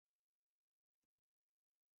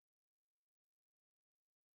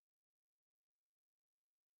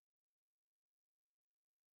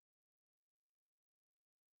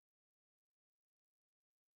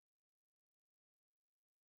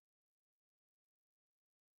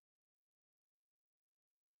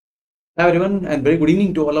Hi everyone, and very good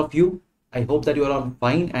evening to all of you. I hope that you are all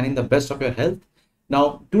fine and in the best of your health.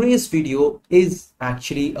 Now, today's video is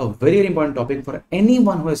actually a very important topic for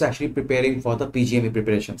anyone who is actually preparing for the PGME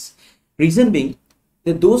preparations. Reason being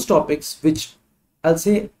that those topics which I'll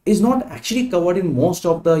say is not actually covered in most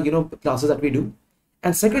of the classes that we do.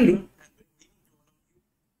 And secondly,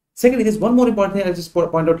 there's one more important thing I'll just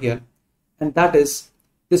point out here, and that is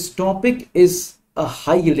this topic is a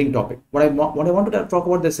high yielding topic. What I want to talk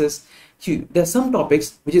about this is there are some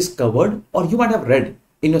topics which is covered or you might have read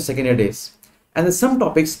in your second year days, and there's some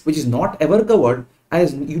topics which is not ever covered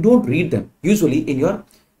as you don't read them usually in your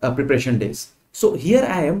preparation days. So here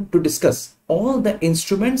I am to discuss all the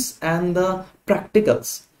instruments and the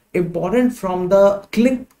practicals important from the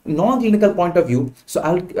non-clinical point of view. So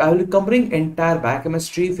I will be covering entire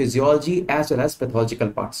biochemistry, physiology as well as pathological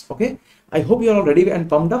parts. Okay, I hope you're all ready and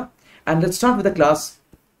pumped up. And let's start with the class.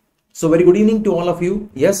 So very good evening to all of you.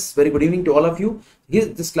 Yes, very good evening to all of you.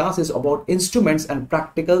 This class is about instruments and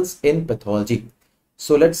practicals in pathology.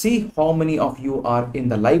 So let's see how many of you are in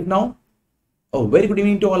the live now. Oh, very good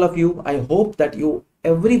evening to all of you. I hope that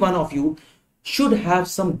every one of you should have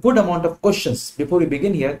some good amount of questions before we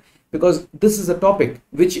begin here, because this is a topic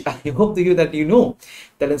which I hope that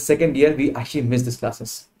that in second year we actually miss these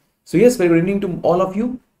classes. So yes, very good evening to all of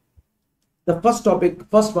you. The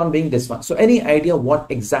first one being this one. So any idea what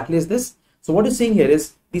exactly is this? So what you're seeing here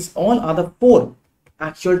is these all are the 4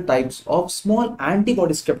 actual types of small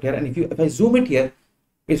antibodies kept here. And if I zoom it here,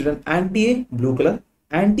 it's written anti-A blue color,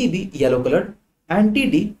 anti-B yellow colored,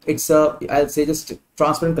 anti-D it's I'll say just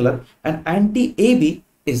transparent color, and anti-AB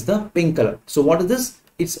is the pink color. So what is this?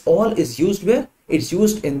 It's all is used where? It's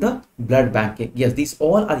used in the blood banking. Yes, these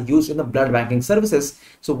all are used in the blood banking services.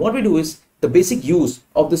 So what we do is the basic use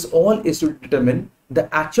of this all is to determine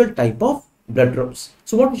the actual type of blood groups.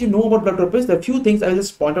 So what you know about blood group is there are a few things I will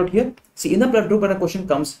just point out here. See, in the blood group, when a question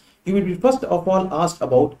comes, you will be first of all asked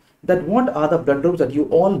about that what are the blood groups that you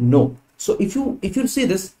all know. So if you see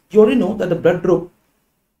this, you already know that the blood group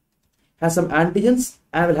has some antigens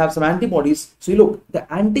and will have some antibodies. So you look, the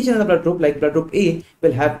antigen in the blood group, like blood group A,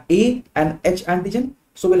 will have A and H antigen.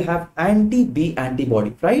 So we'll have anti-B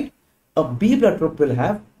antibody, right? A B blood group will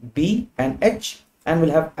have B and H and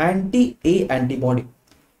will have anti-A antibody.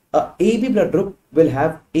 A AB blood group will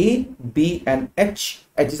have A, B and H.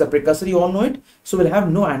 H is a precursor, you all know it. So we'll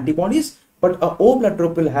have no antibodies. But a O blood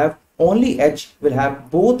group will have only H, will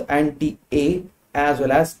have both anti-A as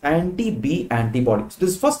well as anti-B antibody. So this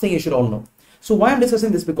is first thing you should all know. So why I'm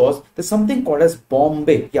discussing this, because there's something called as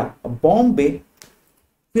Bombay. Yeah, a Bombay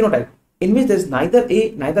phenotype, in which there's neither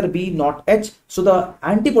A, neither B, not H. So the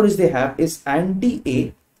antibodies they have is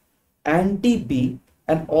anti-A, anti-B,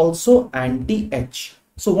 and also anti-H.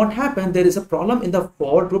 So what happened? There is a problem in the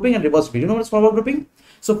forward grouping and reverse grouping. You know what is forward grouping?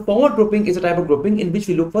 So forward grouping is a type of grouping in which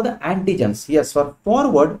we look for the antigens. Yes, for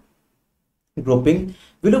forward grouping,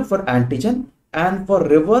 we look for antigen, and for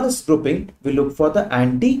reverse grouping, we look for the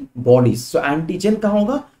antibodies. So antigen kahan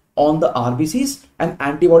hoga? On the RBCs, and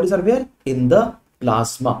antibodies are where? In the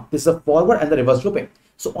plasma. This is a forward and the reverse grouping.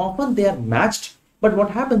 So often they are matched, but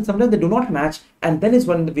what happens, sometimes they do not match, and then is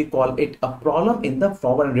when we call it a problem in the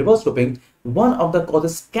forward and reverse grouping. One of the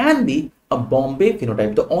causes can be a Bombay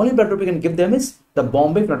phenotype. The only blood group we can give them is the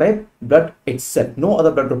Bombay phenotype blood itself. No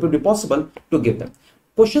other blood group will be possible to give them.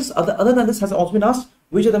 Questions other than this has also been asked.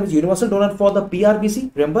 Which of them is universal donor for the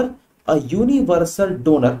PRBC? Remember, a universal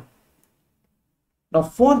donor. Now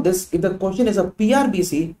for this, if the question is a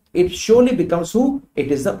PRBC, it surely becomes who?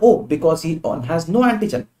 It is the O, because he has no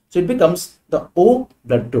antigen. So it becomes the O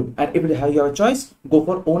blood group. And if you have a choice, go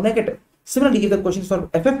for O negative. Similarly, if the question is for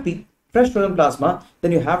FFP, fresh frozen plasma,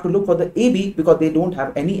 then you have to look for the AB, because they don't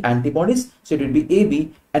have any antibodies. So it will be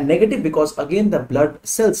AB, and negative because again the blood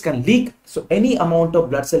cells can leak. So any amount of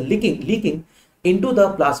blood cell leaking into the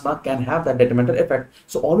plasma can have that detrimental effect.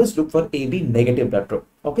 So always look for AB negative blood group.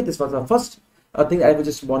 Okay, this was the first thing I would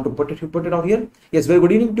just want to put it out here. Yes, very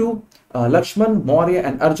good evening to Lakshman, Maurya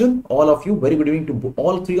and Arjun, all of you. Very good evening to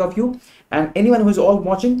all 3 of you, and anyone who is all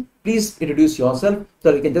watching, please introduce yourself so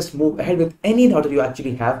that we can just move ahead with any doubt that you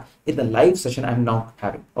actually have in the live session I'm now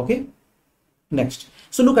having. Okay, next,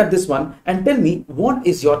 so look at this one and tell me what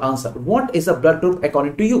is your answer. What is a blood group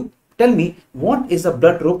according to you? Tell me what is a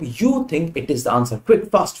blood group you think it is the answer. Quick,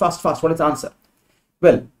 fast. What is the answer?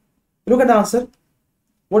 Well, look at the answer.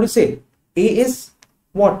 What do you say? A is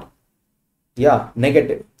what? Yeah,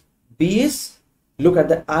 negative. B is, look at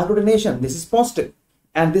the agglutination. This is positive.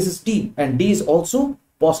 And this is D. And D is also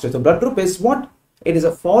positive. So blood group is what? It is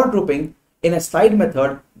a forward grouping. In a slide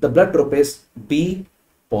method, the blood group is B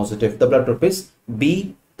positive. The blood group is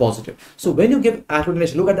B positive. So when you give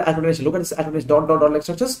agglutination, look at the agglutination, look at this agglutination dot dot dot like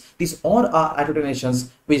structures. These all are agglutinations,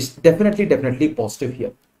 which is definitely positive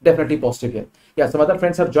here. Definitely positive here. Yeah, some other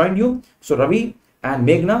friends have joined you. So Ravi and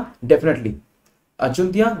Meghna, definitely.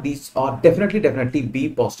 Achuntya, these are definitely B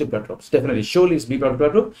positive blood groups. Definitely, surely it's B blood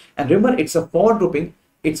group. And remember, it's a forward grouping.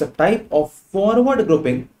 It's a type of forward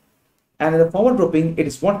grouping. And in the forward grouping, it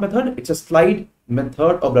is what method? It's a slide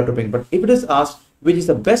method of blood grouping. But if it is asked which is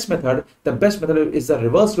the best method is the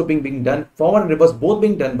reverse grouping being done, forward and reverse both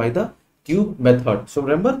being done by the tube method. So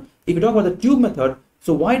remember, if you talk about the tube method,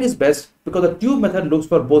 so why it is best? Because the tube method looks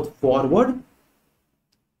for both forward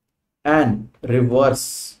and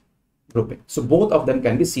reverse grouping. So both of them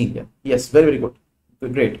can be seen here. Yes, very good.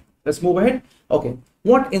 Great. Let's move ahead. Okay.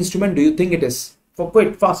 What instrument do you think it is? For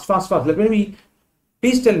quick, fast.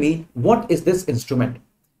 Please tell me, what is this instrument?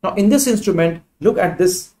 Now in this instrument, look at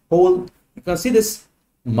this whole, you can see this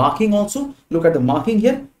marking also. Look at the marking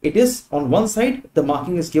here. It is on one side, the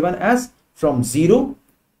marking is given as from 0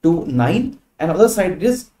 to 9, and other side it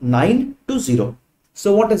is 9 to 0.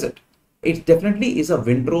 So what is it? It definitely is a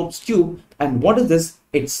Winthrop's tube. And what is this?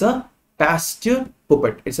 It's a Pasteur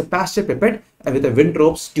pipette. It's a Pasteur pipette and with a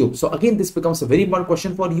Winthrop's tube. So again, this becomes a very important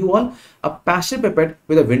question for you all. A Pasteur pipette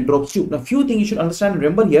with a Winthrop's tube. Now, few things you should understand and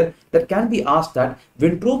remember here that can be asked that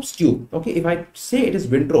Winthrop's tube. Okay, if I say it is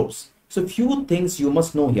Winthrop's, so few things you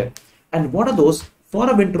must know here. And what are those? For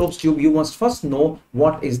a Winthrop's tube, you must first know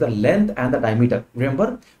what is the length and the diameter.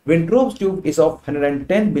 Remember, Winthrop's tube is of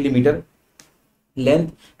 110 millimeter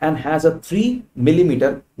length and has a 3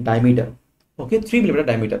 millimeter diameter. Okay, 3 millimeter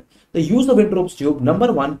diameter. The use of Winthrop's tube,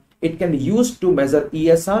 number one, it can be used to measure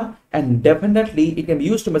ESR, and definitely it can be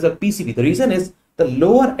used to measure PCV. The reason is the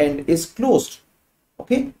lower end is closed.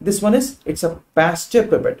 Okay, this one is, it's a Pasteur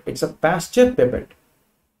pipette. It's a Pasteur pipette.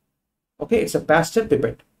 Okay, it's a Pasteur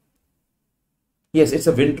pipette. Yes, it's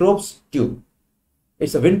a Winthrop's tube.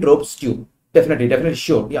 It's a Winthrop's tube. Definitely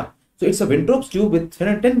sure. Yeah. So it's a Winthrop's tube with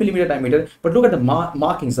 110 millimeter diameter. But look at the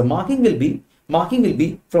markings. The marking will be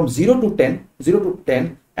from 0 to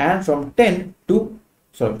 10, and from 10 to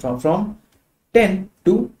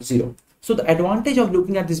 0. So the advantage of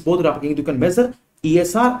looking at this both markings, you can measure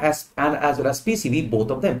ESR as well as PCV,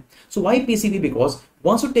 both of them. So why PCV? Because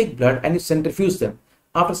once you take blood and you centrifuge them,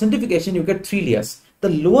 after centrifugation you get 3 layers. The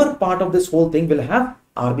lower part of this whole thing will have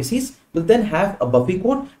RBCs, will then have a buffy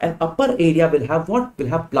coat, and upper area will have what? Will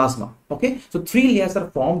have plasma. Okay, so 3 layers are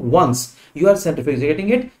formed once you are centrifugating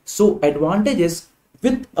it. So advantage is,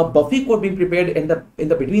 with a buffy coat being prepared in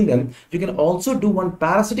the between them, you can also do one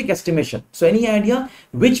parasitic estimation. So any idea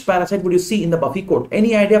which parasite would you see in the buffy coat?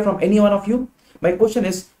 Any idea from any one of you? My question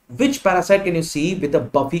is, which parasite can you see with the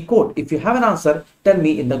buffy coat? If you have an answer, tell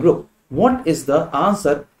me in the group. What is the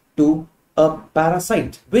answer to a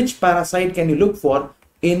parasite? Which parasite can you look for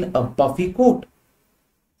in a buffy coat?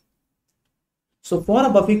 So for a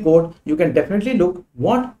buffy coat, you can definitely look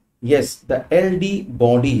what? Yes, the LD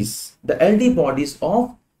bodies. The LD bodies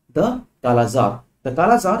of the Kala-azar. The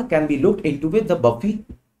Kala-azar can be looked into with the buffy.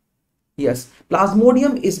 Yes,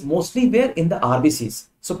 Plasmodium is mostly where? In the RBCs.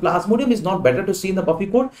 So Plasmodium is not better to see in the buffy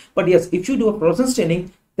coat. But yes, if you do a fluorescence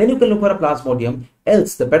staining, then you can look for a Plasmodium.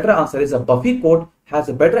 Else, the better answer is a buffy coat has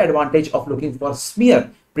a better advantage of looking for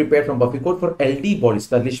smear prepared from buffy coat for LD bodies.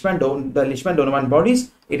 The Leishman-Donovan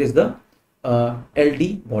bodies, it is the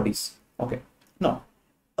LD bodies. Okay. Now,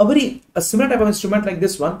 a similar type of instrument like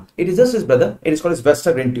this one, it is just his brother. It is called as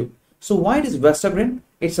Westergren tube. So why it is Westergren?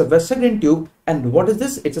 It's a Westergren tube, and what is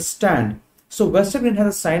this? It's a stand. So Westergren has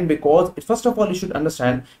a sign because first of all you should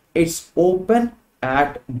understand it's open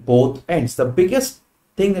at both ends. The biggest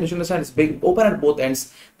thing that you should understand is big, open at both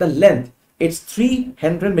ends. The length, it's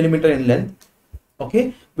 300 millimeter in length.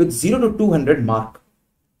 Okay, with 0 to 200 mark.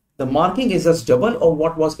 The marking is just double of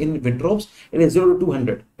what was in Winthrop's. It is 0 to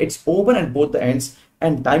 200. It's open at both the ends,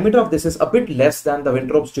 and diameter of this is a bit less than the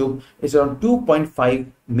Winthrop's tube. It's around 2.5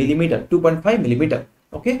 millimeter. 2.5 millimeter.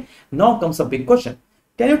 Okay. Now comes a big question.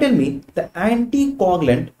 Can you tell me the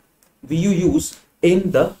anticoagulant you use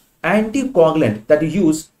in the anticoagulant that you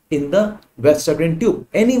use in the Westergren tube?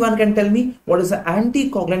 Anyone can tell me what is the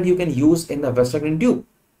anticoagulant you can use in the Westergren tube?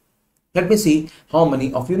 Let me see how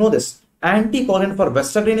many of you know this. Anticoagulant for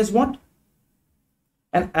Westergren is what?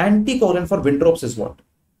 And anticoagulant for Winthrop's is what?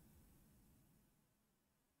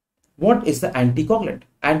 What is the anticoagulant?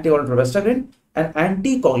 Anticoagulant for Westergren and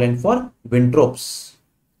anticoagulant for Winthrop's.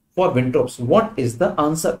 For Winthrop's, what is the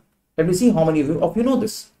answer? Let me see how many of you know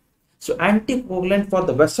this. So anticoagulant for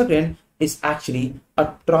the Westergren is actually a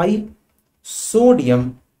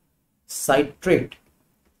trisodium citrate.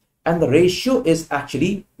 And the ratio is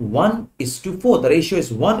actually 1:4. The ratio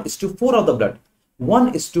is 1:4 of the blood.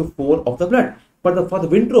 1:4 of the blood. But for the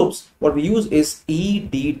Wintrops, what we use is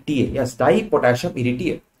EDTA. Yes, dipotassium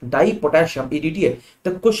EDTA. Dipotassium EDTA.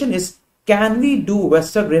 The question is, can we do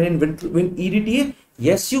Westergren in EDTA?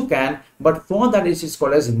 Yes, you can. But for that, it is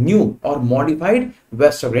called as new or modified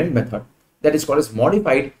Westergren method. That is called as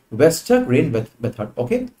modified Westergren method.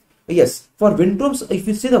 Okay. Yes, for Wintrops, if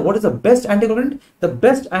you say that what is the best anticoagulant, the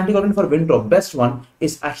best anticoagulant for Wintrop, best one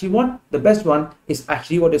is actually what? The best one is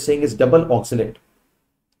actually what you're saying is double oxalate.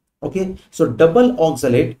 Okay, so double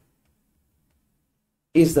oxalate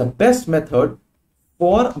is the best method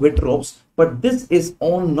for Wintrops, but this is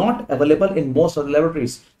all not available in most of the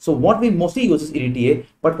laboratories. So what we mostly use is EDTA,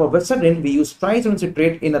 but for Westergren, we use trisodium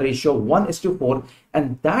citrate in a ratio of 1:4,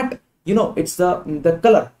 and that, you know, it's the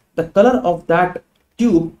color of that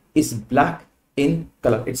tube is black in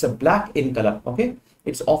color. It's a black in color. Okay,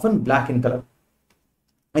 it's often black in color,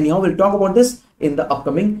 and here we'll talk about this in the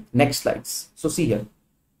upcoming next slides. So see here,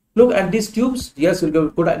 look at these tubes. Yes, we'll get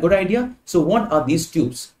a good idea. So what are these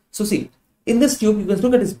tubes? So see, in this tube, you can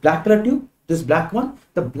look at this black color tube, this black one.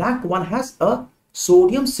 The black one has a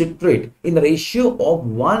sodium citrate in the ratio of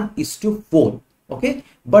 1:4. Okay,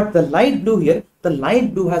 but the light blue here, the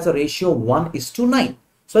light blue has a ratio of 1:9.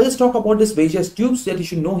 So I'll just talk about these various tubes that you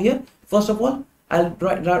should know here. First of all, I'll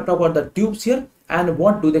talk about the tubes here and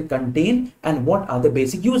what do they contain and what are the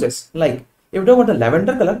basic uses. Like if you talk about the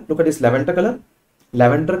lavender color, look at this lavender color.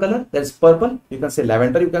 Lavender color, that is purple. You can say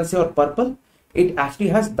lavender, you can say, or purple. It actually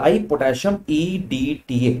has dipotassium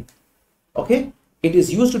EDTA. Okay, it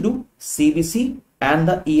is used to do CBC and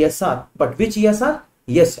the ESR. But which ESR?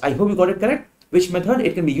 Yes, I hope you got it correct. Which method?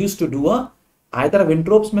 It can be used to do either a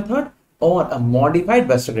Wintrops method or a modified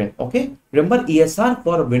Westergren. Okay, remember ESR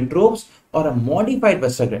for Wintrops or a modified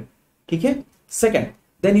Westergren. Okay. Second,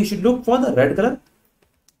 then you should look for the red color.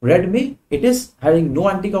 Red means it is having no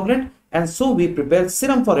anticoagulant, and so we prepare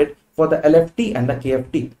serum for it for the LFT and the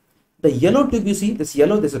KFT. The yellow tube you see, this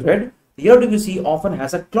yellow, this red. The yellow tube you see often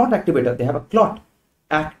has a clot activator. They have a clot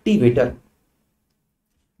activator.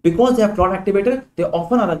 Because they have clot activator, they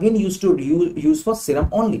often are again used to use for serum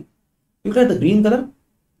only. You look at the green color.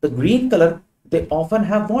 The green color, they often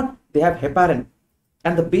have what? They have heparin.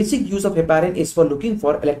 And the basic use of heparin is for looking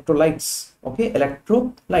for electrolytes. Okay,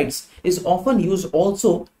 electrolytes is often used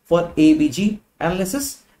also for ABG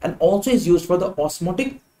analysis and also is used for the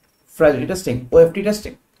osmotic fragility testing, OFT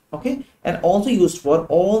testing. Okay, and also used for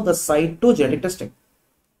all the cytogenetic testing.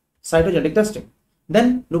 Cytogenetic testing.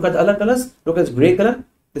 Then look at the other colors. Look at this gray color.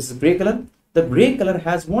 This is gray color. The gray color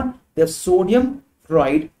has what? They have sodium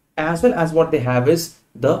fluoride, as well as what they have is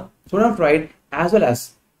the sodium fluoride, as well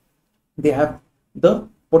as they have the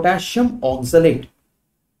potassium oxalate.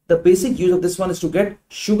 The basic use of this one is to get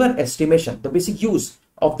sugar estimation. The basic use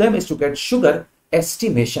of them is to get sugar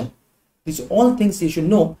estimation. These are all things you should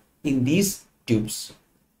know in these tubes.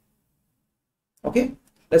 Okay,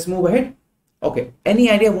 let's move ahead. Okay, any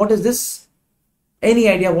idea what is this? Any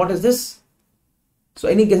idea what is this? So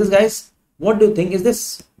any guesses, guys? What do you think is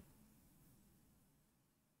this?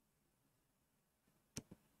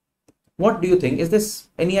 What do you think is this?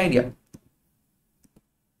 Any idea?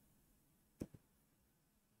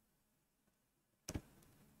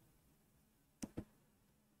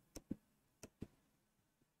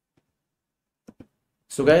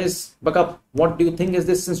 So guys, buck up. What do you think is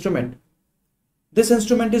this instrument? This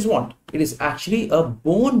instrument is what? It is actually a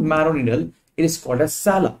bone marrow needle. It is called as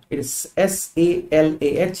SALA. It is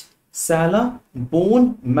SALAH. SALA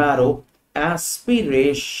bone marrow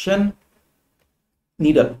aspiration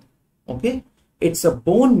needle. Okay, it's a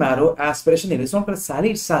bone marrow aspiration needle. It's not called SALA,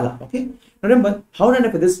 it's SALA. Okay, remember how to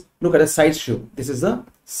identify this? Look at a side screw. This is a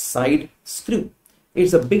side screw.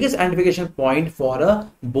 It's the biggest identification point for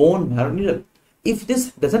a bone marrow needle. If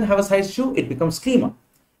this doesn't have a side screw, it becomes cleaner.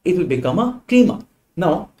 It will become a cleaner.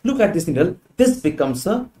 Now look at this needle. This becomes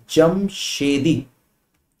a Jamshedi.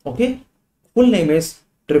 Okay, full name is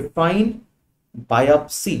Trifine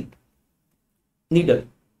biopsy needle.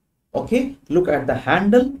 Okay, look at the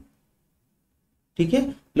handle.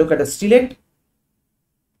 Okay, look at the stellate,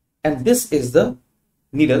 and this is the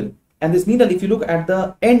needle. And this needle, if you look at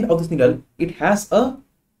the end of this needle, it has a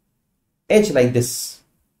edge like this.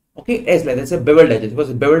 Okay, edge like this, a beveled edges.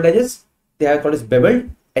 Because beveled edges, they are called as beveled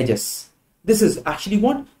edges. This is actually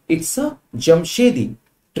what? It's a Jamshedi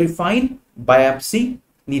Trifine biopsy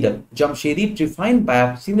needle. Jamshedi Trifine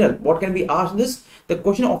biopsy needle. What can be asked in this? The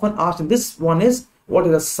question often asked in this one is, what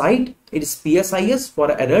is the site? It is PSIS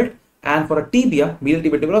for an adult and for a tibia, medial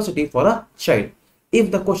tibial velocity for a child. If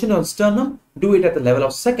the question on sternum, do it at the level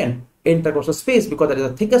of second intercostal space because that is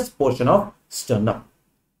the thickest portion of sternum.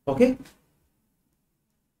 Okay.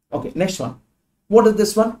 Okay, next one. What is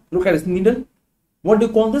this one? Look at this needle. What do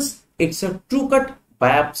you call this? It's a true cut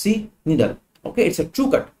biopsy needle. Okay, it's a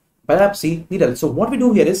true cut biopsy needle. So what we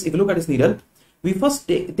do here is, if you look at this needle, we first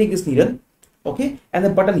take this needle, okay, and the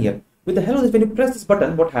button here. With the help of this, when you press this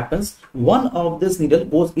button, what happens? One of this needle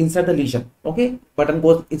goes inside the lesion. Okay, button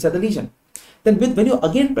goes inside the lesion. Then when you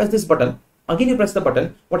again press this button, again you press the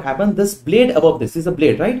button, what happens? This blade above this is a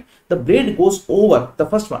blade, right? The blade goes over the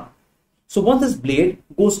first one. So once this blade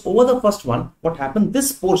goes over the first one, what happens?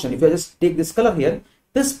 This portion, if I just take this color here,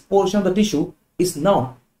 this portion of the tissue is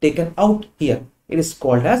now taken out here. It is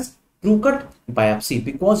called as true cut biopsy,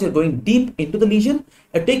 because you're going deep into the lesion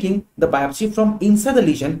and taking the biopsy from inside the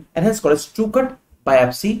lesion, and hence called as true cut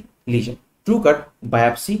biopsy lesion. True cut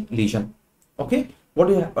biopsy lesion. Okay. What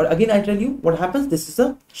do you have? Again, I tell you what happens. This is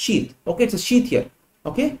a sheath. Okay, it's a sheath here.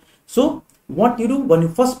 Okay. So what you do when you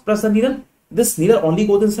first press the needle, this needle only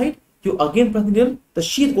goes inside. You again press the needle, the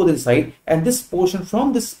sheath goes inside, and this portion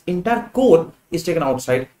from this entire core is taken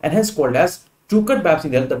outside, and hence called as true cut biopsy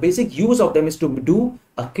needle. The basic use of them is to do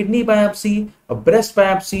a kidney biopsy, a breast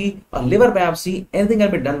biopsy, a liver biopsy. Anything can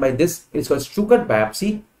be done by this. It's called true cut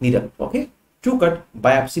biopsy needle. Okay, true cut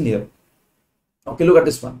biopsy needle. Okay, look at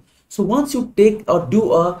this one. So once you take or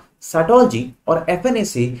do a cytology or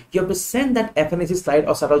FNAC, you have to send that FNAC slide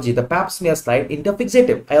or cytology, the pap smear slide, into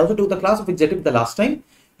fixative. I also took the class of fixative the last time.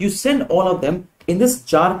 You send all of them in this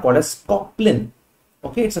jar called as Coplin.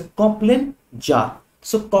 Okay, it's a Coplin jar.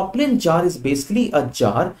 So Coplin jar is basically a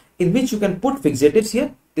jar in which you can put fixatives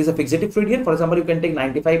here. There's a fixative fluid here. For example, you can take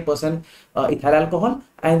 95% ethyl alcohol,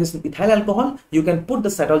 and this ethyl alcohol, you can put the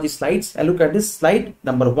cytology slides, and look at this slide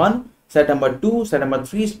number 1, slide number 2, slide number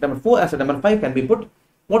 3, slide number 4, and slide number 5 can be put.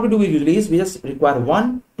 What we do is we just require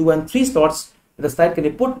 1, 2, and 3 slots. The slide can be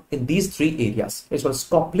put in these 3 areas. It's called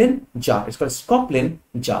Coplin jar. It's called Coplin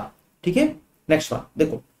jar. Okay. Next one.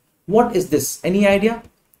 Dekho. What is this? Any idea?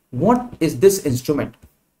 What is this instrument?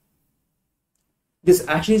 This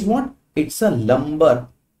actually is what? It's a lumbar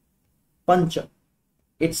puncture.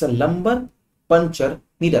 It's a lumbar puncture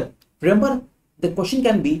needle. Remember, the question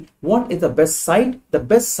can be, what is the best site? The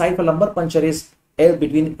best site for lumbar puncture is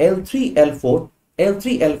between L3, L4,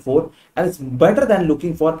 L3, L4, and it's better than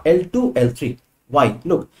looking for L2, L3. Why?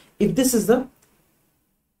 Look, if this is the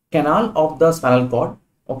canal of the spinal cord,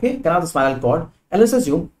 okay, canal of the spinal cord, and let's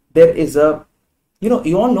assume there is a,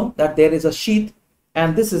 you all know that there is a sheath,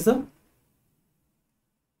 and this is the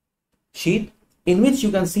sheath in which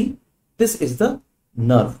you can see this is the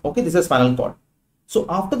nerve. Okay, this is a spinal cord. So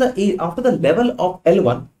after the level of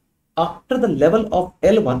L1,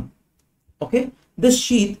 okay, this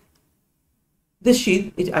sheath is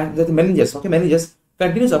the meninges. Okay, meninges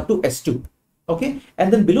continues up to S2. Okay,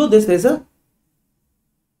 and then below this there is a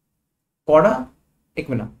cauda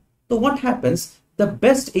equina. So what happens? The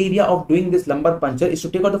best area of doing this lumbar puncture is to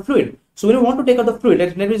take out the fluid. So when you want to take out the fluid,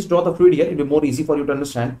 let me just draw the fluid here. It will be more easy for you to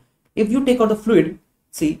understand. If you take out the fluid,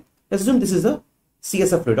 see, let's assume this is a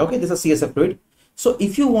CSF fluid. Okay, this is a CSF fluid. So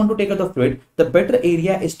if you want to take out the fluid, the better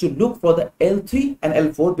area is to look for the L3 and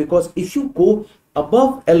L4, because if you go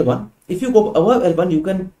above L1, you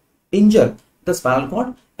can injure the spinal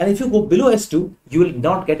cord, and if you go below S2, you will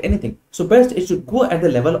not get anything. So best is to go at the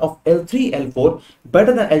level of L3, L4,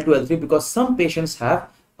 better than L2, L3, because some patients have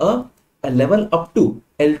a level up to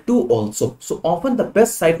L2 also. So often the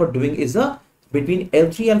best site for doing is between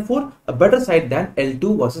L3, L4, a better site than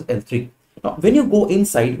L2 versus L3. Now, when you go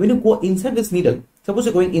inside this needle, suppose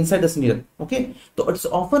you're going inside this needle, okay, so it's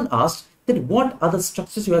often asked that what are the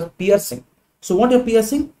structures you are piercing. So what you're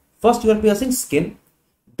piercing? First you are piercing skin,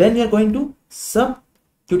 then you're going to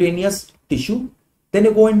subcutaneous tissue, then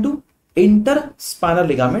you go into interspinal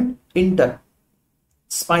ligament,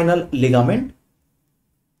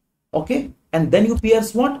 okay, and then you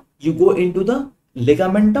pierce what? You go into the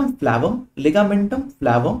ligamentum flavum,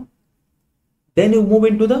 then you move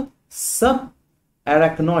into the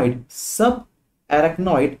subarachnoid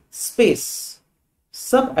space,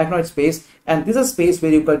 and this is a space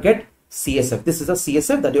where you can get CSF. This is a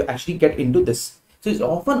CSF that you actually get into this. So it's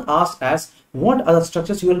often asked as what are the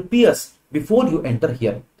structures you will pierce before you enter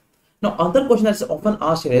here. Now other question that's often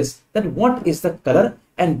asked here is that what is the color,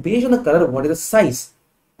 and based on the color, what is the size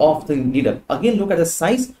of the needle. Again, look at the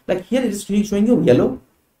size. Like here it is showing you yellow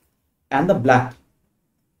and the black.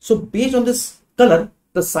 So based on this color,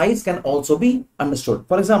 the size can also be understood.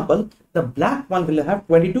 For example, the black one will have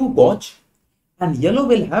 22 gauge and yellow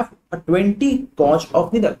will have a 20 gauge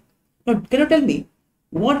of needle. Now, can you tell me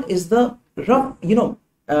what is the rough,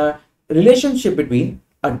 relationship between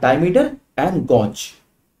a diameter and gauge?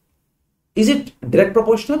 Is it direct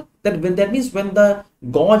proportional? That means when the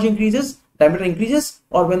gauge increases, diameter increases,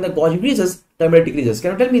 or when the gauge increases, terminal decreases.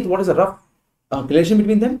 Can you tell me what is the rough relation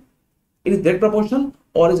between them? It is direct proportional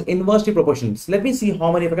or is inversely proportional? So let me see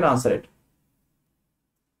how many if I can answer it.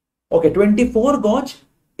 Okay, 24 gauge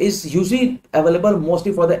is usually available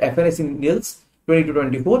mostly for the FNAC needles, 20 to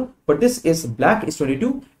 24, but this is black is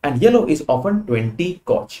 22 and yellow is often 20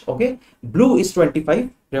 gauge. Okay, blue is 25.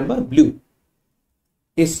 Remember, blue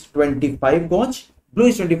is 25 gauge. Blue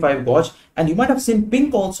is 25 gauge, and you might have seen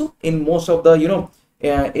pink also in most of the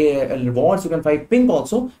wards. You can find pink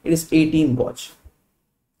also. It is 18 gauge.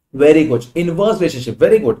 Very good. Inverse relationship.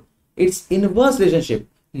 Very good. It's inverse relationship.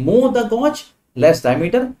 More the gauge, less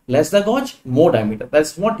diameter. Less the gauge, more diameter.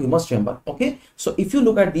 That's what you must remember. Okay. So if you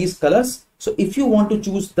look at these colors, so if you want to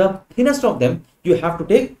choose the thinnest of them, you have to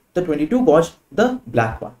take the 22 gauge, the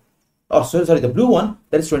black one. Oh, sorry, the blue one,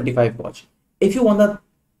 that is 25 gauge. If you want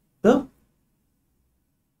the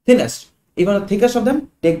thinnest, even the thickest of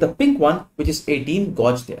them, take the pink one, which is 18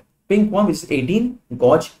 gauge there. Pink one, which is 18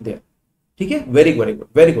 gauge there. Okay, very good,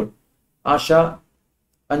 very good. Asha,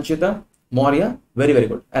 Anchita, Maurya, very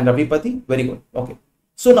good, and Ravipati, very good. Okay,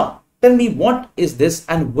 so now tell me what is this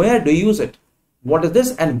and where do you use it? What is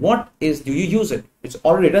this and what is do you use it? It's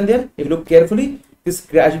already written there. If you look carefully, this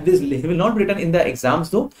will not be written in the exams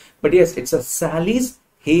though, but yes, it's a Sally's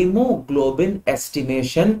hemoglobin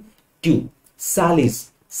estimation tube.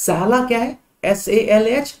 Sally's. Sala kya hai?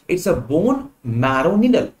 SALH. It's a bone marrow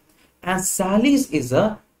needle, and Sally's is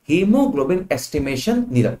a hemoglobin estimation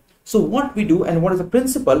needle. So what we do and what is the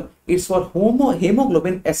principle? It's for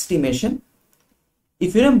hemoglobin estimation.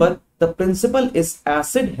 If you remember, the principle is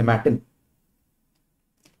acid hematin.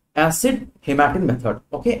 Acid hematin method.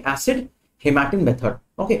 Okay, acid hematin method.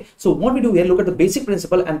 Okay, so what we do here, look at the basic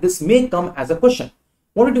principle, and this may come as a question.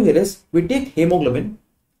 What we do here is we take hemoglobin.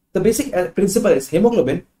 The basic principle is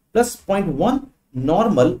hemoglobin plus 0.1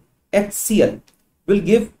 normal HCl will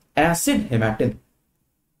give acid hematin.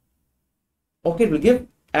 Okay, it will give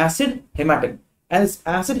acid hematin, and this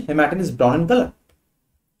acid hematin is brown in color.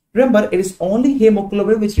 Remember, it is only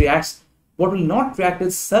hemoglobin which reacts. What will not react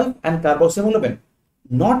is sulf and carboxyhemoglobin.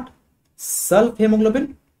 Not sulf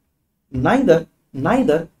hemoglobin, neither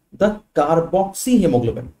the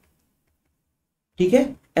carboxyhemoglobin.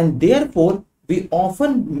 Okay, and therefore we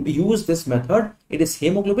often use this method. It is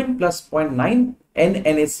hemoglobin plus 0.9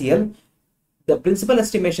 NaCl. The principal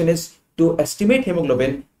estimation is to estimate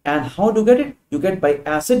hemoglobin, and how to get it? You get by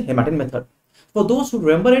acid hematin method. For those who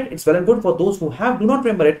remember it, it's well and good. For those who do not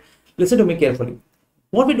remember it, listen to me carefully.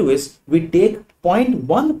 What we do is we take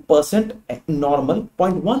 0.1% normal,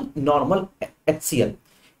 0.1 normal HCl,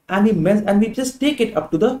 and we just take it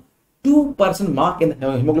up to the 2% mark in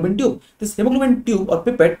the hemoglobin tube. This hemoglobin tube or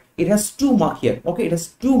pipette, it has 2 mark here. Okay, it has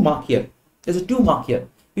 2 mark here. There's a 2 mark here.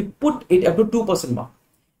 We put it up to 2% mark,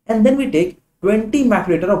 and then we take 20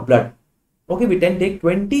 microliter of blood. Okay, we then take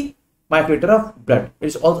 20 microliter of blood. It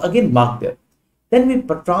is also again marked there. Then we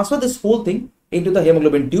transfer this whole thing into the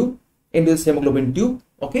hemoglobin tube. Into this hemoglobin tube.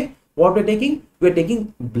 Okay, what we're taking? We're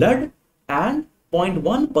taking blood and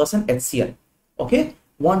 0.1% HCl. Okay,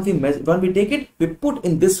 when we take it, we put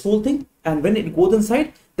in this whole thing, and when it goes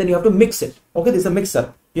inside, then you have to mix it. Okay, this is a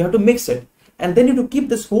mixer. You have to mix it, and then you have to keep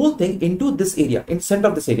this whole thing into this area, in center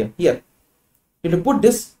of this area here. You have to put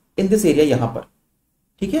this in this area yahan par.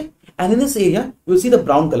 Okay, and in this area you will see the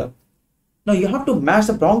brown color. Now you have to match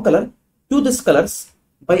the brown color to this colors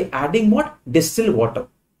by adding what? Distilled water.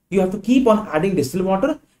 You have to keep on adding distilled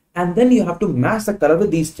water, and then you have to match the color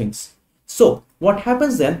with these things. So what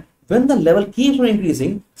happens then, when the level keeps on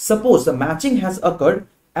increasing, suppose the matching has occurred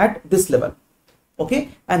at this level. Okay,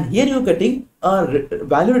 and here you're getting a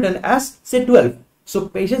value written as say 12. So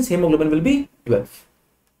patient's hemoglobin will be 12.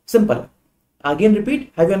 Simple. Again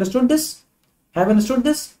repeat. Have you understood this? Have you understood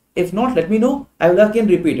this? If not, let me know. I will again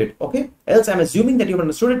repeat it. Okay, else I'm assuming that you have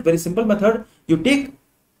understood it. Very simple method. You take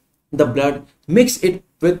the blood, mix it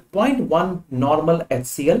with 0.1 normal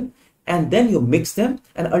HCl, and then you mix them,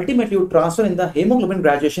 and ultimately you transfer in the hemoglobin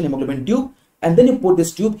graduation hemoglobin tube, and then you put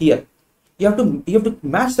this tube here. You have to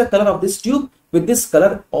match the color of this tube with this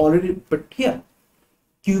color already put here.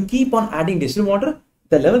 You keep on adding distilled water,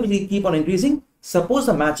 the level will keep on increasing. Suppose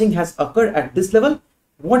the matching has occurred at this level.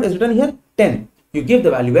 What is written here? 10. You give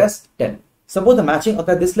the value as 10. Suppose the matching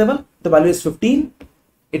occurred at this level, the value is 15.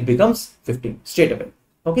 It becomes 15 straight away.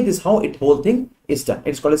 Okay, this is how it whole thing is done.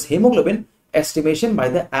 It's called as hemoglobin estimation by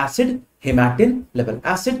the acid hematin level.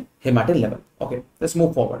 Acid hematin level. Okay, let's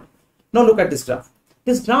move forward. Now look at this graph.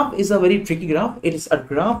 This graph is a very tricky graph. It is a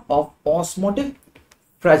graph of osmotic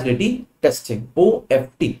fragility testing,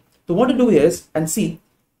 OFT. So what to do here is, and see,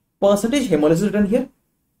 percentage hemolysis written here,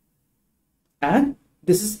 and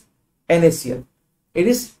this is NaCl. It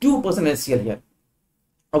is 2% NaCl here.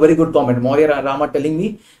 A very good comment. Moya Rama telling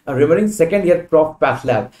me, remembering second year Prof Path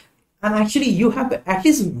Lab. And actually, you have at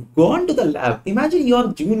least gone to the lab. Imagine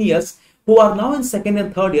your juniors who are now in second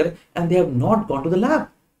and third year and they have not gone to the lab.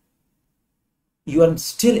 You are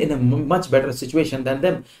still in a much better situation than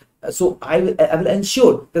them. So I will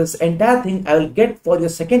ensure this entire thing I will get for your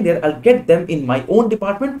second year. I'll get them in my own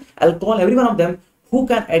department. I'll call every one of them who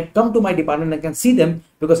can come to my department and can see them,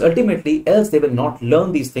 because ultimately else they will not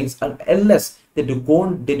learn these things unless they don't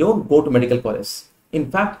go to medical college. In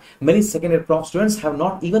fact, many second year prof students have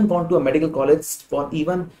not even gone to a medical college for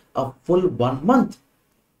even a full 1 month.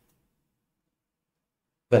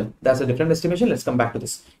 Well, that's a different estimation. Let's come back to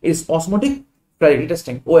this. It is osmotic fragility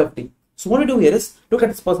testing, OFT. So what we do here is look at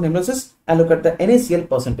this person hemolysis and look at the NaCl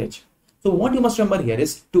percentage. So what you must remember here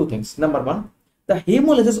is two things. Number one, the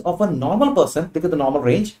hemolysis of a normal person, because the normal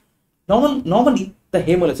range, normally the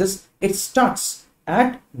hemolysis, it starts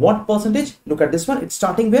at what percentage? Look at this one. It's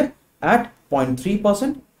starting where? At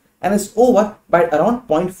 0.3% and is over by around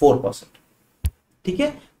 0.4%.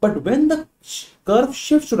 Okay? But when the curve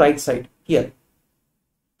shifts to right side here,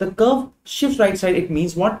 the curve shifts right side, it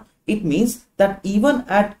means what? It means that even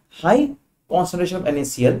at high concentration of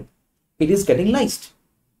NaCl, it is getting lysed.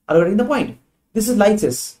 Are you getting the point? This is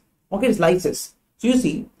lysis. Okay, it's lysis. So you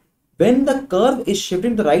see, when the curve is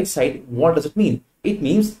shifting to the right side, what does it mean? It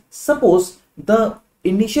means, suppose the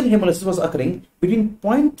initial hemolysis was occurring between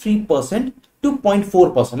 0.3% to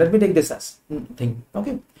 0.4%. Let me take this as thing.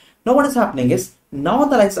 Okay. Now what is happening is, now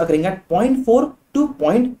the lysis is occurring at 0.4 to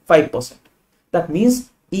 0.5%. That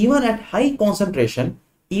means even at high concentration,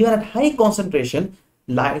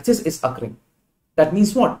 lysis is occurring. That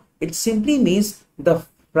means what? It simply means the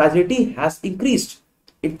fragility has increased.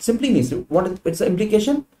 It simply means what? It's the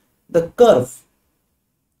implication. The curve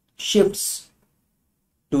shifts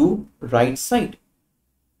to right side.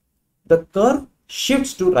 The curve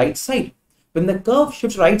shifts to right side. When the curve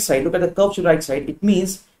shifts right side, look at the curve to right side. It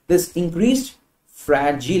means this increased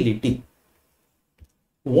fragility.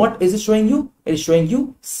 What is it showing you? It is showing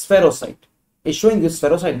you spherocyte. It's showing you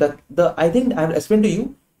spherocyte. I think I have explained to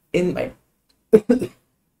you in my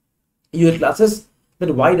your classes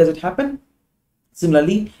that why does it happen.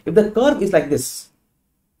 Similarly, if the curve is like this,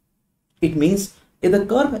 it means if the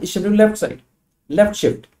curve is shifting left side, left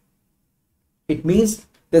shift, it means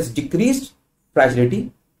there's decreased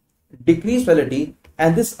fragility,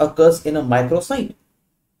 and this occurs in a microsite.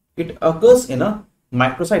 It occurs in a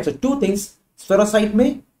microsite. So two things, spherocyte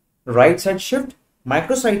may right side shift,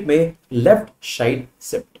 microsite may left side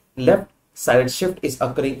shift. Left sided shift is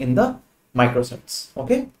occurring in the microsites.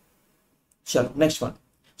 Okay. Sure. Next one.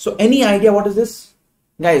 So any idea what is this?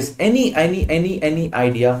 Guys, any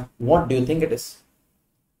idea what do you think it is?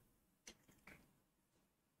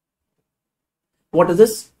 What is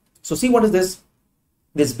this? So see, what is this?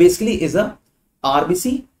 This basically is a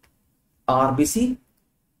RBC counting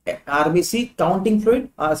fluid,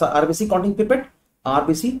 RBC counting pipette,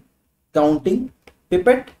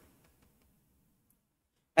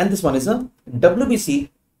 and this one is a WBC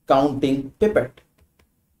counting pipette.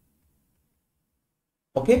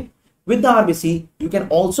 Okay, with the RBC you can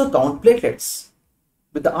also count platelets.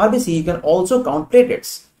 But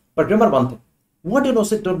remember one thing, what you're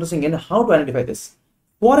noticing in how to identify this.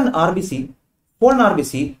 For an RBC,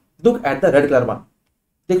 look at the red color one.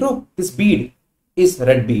 Dekho, this bead is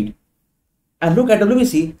red bead, and look at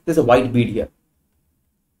WBC, there's a white bead here.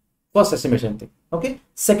 First estimation thing. Okay.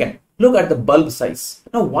 Second, look at the bulb size.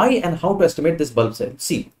 Now, why and how to estimate this bulb size?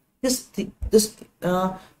 See, just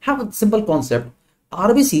have a simple concept.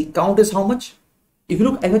 RBC count is how much? If you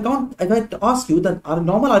look, if I ask you that our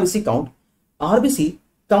normal RBC count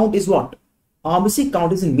is what? RBC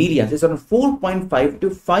count is in millions. It's around 4.5 to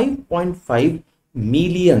 5.5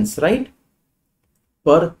 millions, right?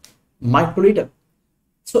 Per microliter.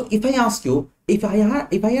 So if I ask you, if I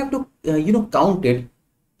have to count it,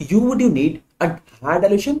 would you need a higher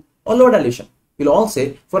dilution or lower dilution? You'll all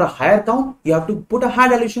say for a higher count you have to put a higher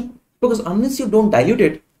dilution, because unless you don't dilute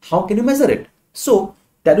it, how can you measure it? So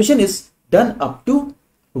dilution is done up to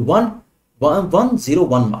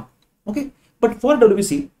 101 mark. Okay, but for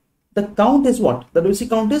WBC the count is what? The WBC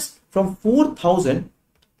count is from 4,000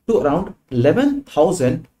 to around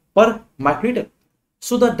 11,000 per microliter.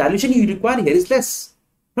 So the dilution you require here is less,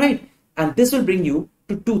 right? And this will bring you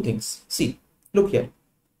to two things. See, look here.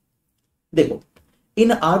 Dekho, in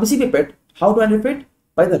RBC pipette, how to identify it?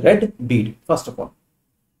 By the red bead, first of all,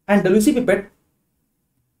 and WBC pipette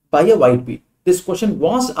by a white bead. This question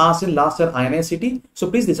was asked in last year INICT, so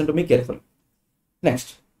please listen to me carefully.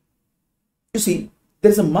 Next, you see,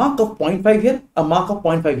 there is a mark of 0.5 here, a mark of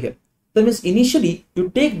 0.5 here. That means initially you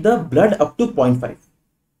take the blood up to 0.5.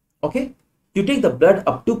 Okay, you take the blood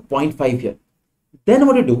up to 0.5 here. Then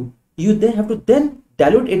what you do, you then have to then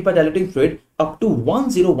dilute it by diluting fluid up to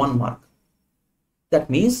 101 mark. That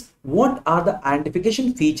means what are the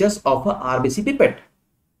identification features of a RBC pipette?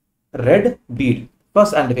 Red bead,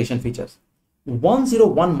 first identification features.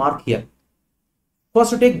 101 mark here.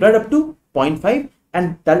 First you take blood up to 0.5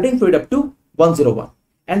 and diluting fluid up to 101.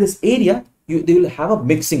 And this area, they will have a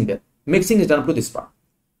mixing there. Mixing is done up to this part.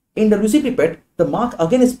 In the WBC pipette, the mark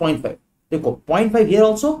again is 0.5. They go 0.5 here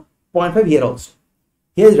also, 0.5 here also.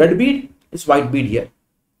 Here is red bead, is white bead here.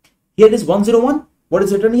 Here it is 101. What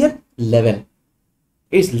is written here? 11.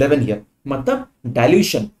 It's 11 here. Matlab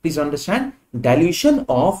dilution. Please understand, dilution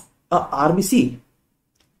of a RBC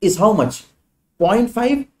is how much?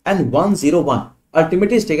 0.5 and 101.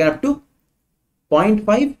 Ultimately is taken up to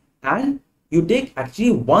 0.5 and you take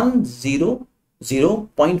actually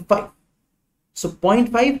 100.5. So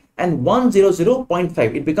 0.5 and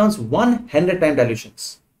 100.5, it becomes 100 time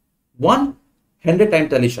dilutions. 100 time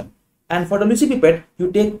dilution. And for WBC pipette,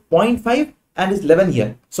 you take 0.5 and it's 11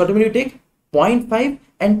 here. So ultimately you take 0.5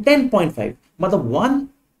 and 10.5. Matlab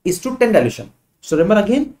 1:10 dilution. So remember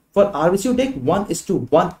again, for RBC you take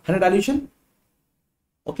 1:100 dilution.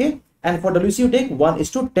 Okay. And for WBC you take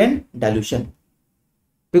 1:10 dilution.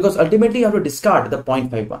 Because ultimately you have to discard the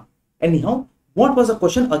 0.5 one. Anyhow, what was the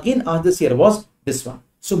question again asked this year was this one.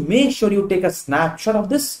 So make sure you take a snapshot of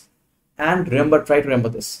this and remember, try to remember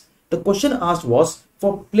this. The question asked was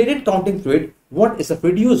for platelet counting fluid, what is the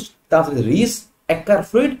fluid used? The answer is Rees, Ecker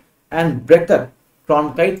fluid and Brecker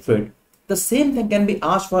Cronkite fluid. The same thing can be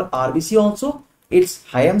asked for RBC also. It's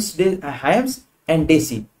Hyams and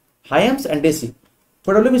Dacey. Hyams and Dacey.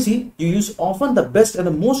 For WBC, you use often the best and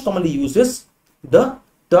the most commonly used is the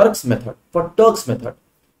Turk's method. For Turk's method.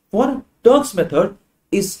 For Turk's method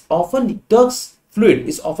is often, Turk's fluid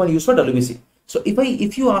is often used for WBC. So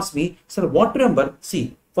if you ask me, sir, what to remember?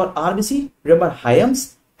 See, for RBC, remember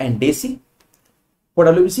Hyams and Dacey. For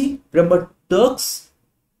WBC, remember Turk's.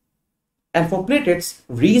 And for platelets,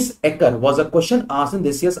 Rees Ecker was a question asked in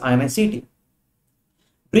this year's INICET.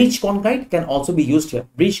 Breech Cronkite can also be used here.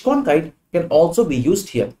 Breech Cronkite can also be used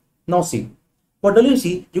here. Now see, for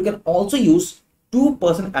WBC, you can also use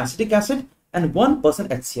 2% acetic acid and 1%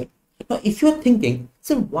 HCl. Now, if you are thinking,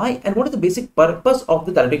 so why and what is the basic purpose of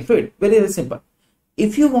the diluting fluid? Very, very simple.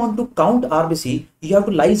 If you want to count RBC, you have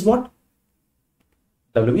to lyse what?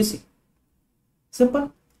 WBC.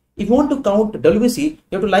 Simple. If you want to count WBC,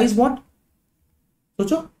 you have to lyse what?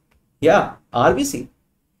 Socho? Yeah, RBC.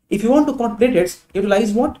 If you want to count platelets, you have to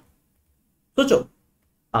lyse what? Socho?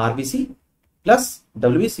 RBC plus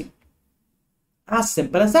WBC. As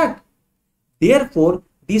simple as that. Therefore,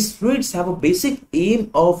 these fluids have a basic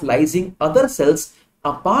aim of lysing other cells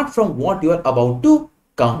apart from what you are about to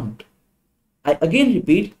count. I again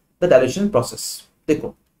repeat the dilution process.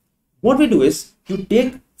 Dekho. What we do is, you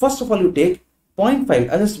take, first of all, you take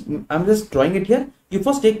 0.5. I'm just drawing it here. You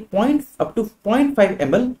first take up to 0.5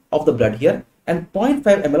 ml of the blood here and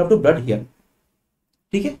 0.5 ml of the blood here.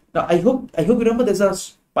 Okay? Now I hope you remember there's a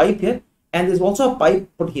pipe here and there's also a pipe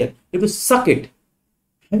put here. You have to suck it.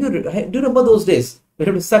 Do you remember those days? You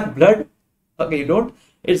have to suck blood. Okay, you don't.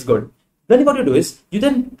 It's good. Then what you do is you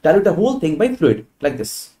then dilute the whole thing by fluid like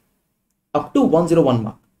this up to 101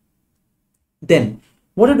 mark. Then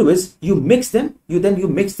what you do is you mix them. You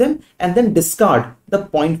mix them and then discard the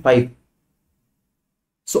 0.5.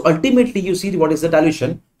 So ultimately you see what is the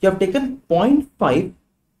dilution. You have taken 0.5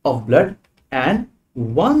 of blood and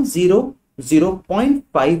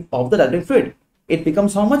 100.5 of the diluting fluid. It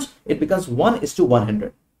becomes how much? It becomes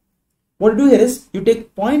 1:100. What you do here is you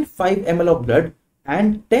take 0.5 ml of blood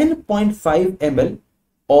and 10.5 ml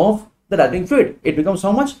of the diluting fluid. It becomes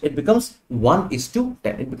how much? It becomes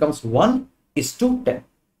 1:10. It becomes 1:10.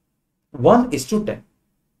 1:10.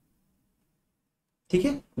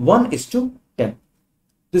 Okay? 1:10.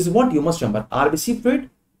 This is what you must remember. RBC fluid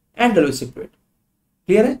and WBC fluid.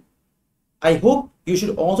 Clear? Hai? I hope you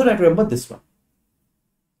should also try to remember this one.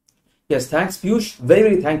 Yes, thanks Piyush. Very,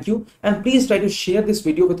 very thank you. And please try to share this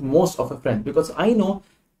video with most of your friends because I know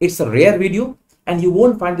it's a rare video and you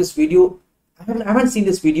won't find this video. I haven't seen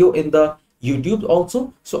this video in the YouTube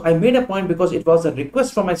also. So I made a point because it was a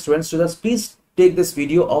request from my students to just please take this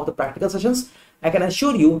video of the practical sessions. I can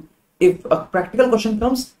assure you if a practical question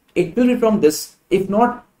comes, it will be from this. If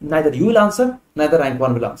not, neither you will answer, neither rank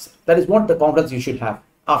 1 will answer. That is what the confidence you should have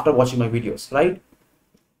after watching my videos, right?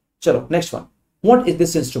 Chalo, next one. What is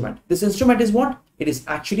this instrument? This instrument is what? It is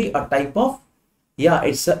actually a type of,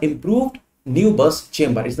 it's an improved Neubauer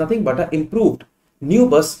chamber. It's nothing but an improved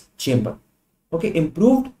Neubauer chamber. Okay,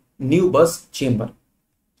 improved Neubauer chamber.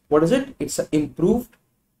 What is it? It's an improved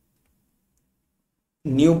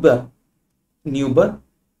Neubauer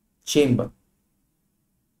chamber.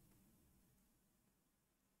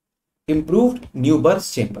 Improved Neubauer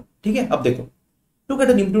chamber. ठीक है, अब देखो. Look at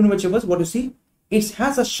the improved Neubauer chambers. What you see? It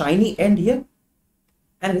has a shiny end here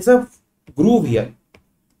and it's a groove here.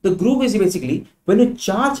 The groove is basically when you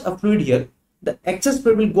charge a fluid here, the excess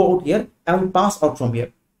fluid will go out here and will pass out from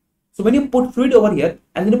here. So when you put fluid over here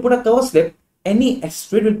and then you put a cover slip, any excess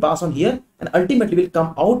fluid will pass on here and ultimately will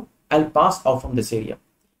come out and pass out from this area.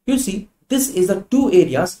 You see, this is the two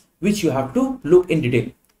areas which you have to look in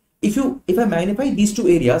detail. If I magnify these two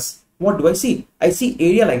areas, what do I see? I see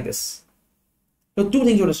area like this. So two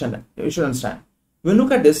things you should understand. When you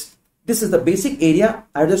look at this, this is the basic area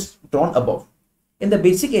I just drawn above. In the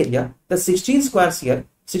basic area, the 16 squares here,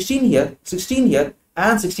 16 here, 16 here,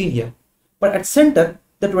 and 16 here. But at center,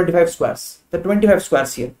 the 25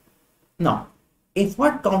 squares here. Now, if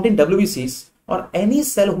what count in WBCs or any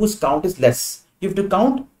cell whose count is less, you have to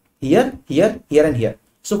count here, here, here, and here.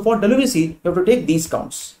 So for WBC, you have to take these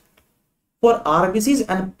counts. For RBCs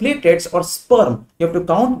and platelets or sperm, you have to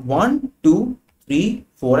count 1, 2, 3,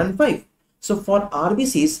 4, and 5. So for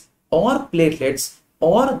RBCs or platelets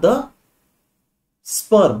or the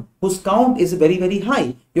sperm whose count is very, very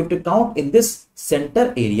high, you have to count in this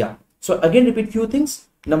center area. So again, repeat few things.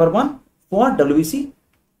 Number one, for WBC,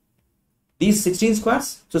 these 16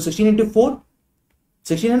 squares. So 16 into 4,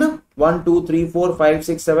 16 है ना? 1, 2, 3, 4, 5,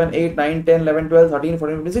 6, 7, 8, 9, 10, 11, 12, 13,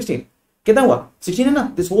 14, 15, 16. कितना हुआ? 16 है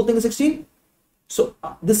ना? This whole thing is 16. So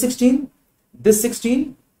this 16, this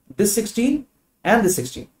 16, this 16, and this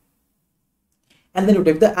 16. And then you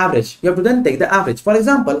take the average. You have to then take the average. For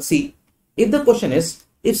example, see, if the question is,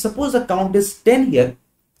 if suppose the count is 10 here,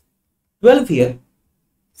 12 here,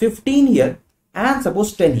 15 here, and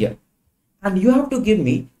suppose 10 here, and you have to give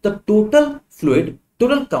me the total fluid,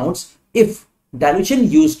 total counts if dilution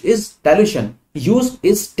used is 10.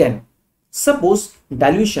 Suppose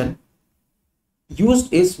dilution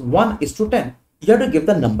used is 1:10. You have to give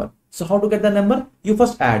the number. So how to get the number? You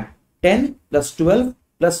first add 10 plus 12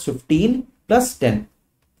 plus 15 plus 10.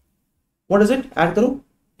 What is it? Add through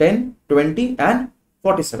 10, 20, and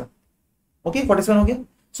 47. Okay, 47. Okay.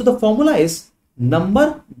 So the formula is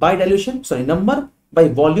number by dilution. Sorry, number by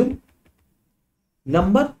volume.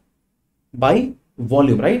 Number by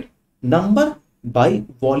volume, right? Number by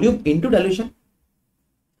volume into dilution.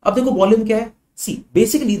 अब देखो volume क्या है? See,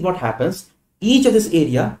 basically what happens, each of this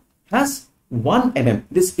area has 1 mm.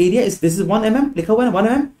 This is 1 mm. लिखा हुआ है 1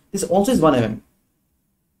 mm. This also is 1 mm.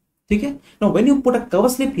 ठीक है? Now when you put a cover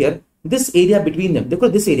slip here, this area between them,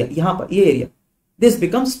 देखो this area, यहाँ पर ये area, this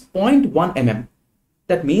becomes 0.1 mm.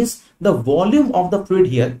 That means the volume of the fluid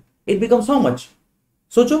here, it becomes how much?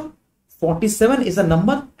 सोचो, 47 is a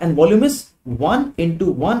number and volume is 1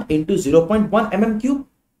 into 0.1 mm cube.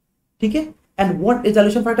 ठीक है? And what is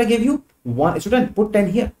dilution factor I gave you? 1:10. Put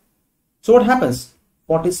 10 here. So what happens?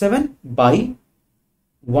 47 by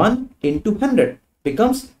 1 into 100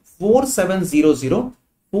 becomes 4700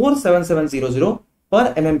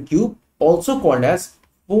 per mm cube, also called as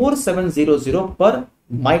 4700 per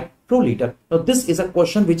microliter. Now this is a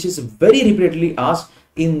question which is very repeatedly asked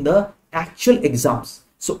in the actual exams.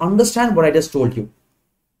 So understand what I just told you.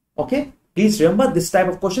 Okay, please remember this type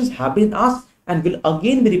of questions have been asked and will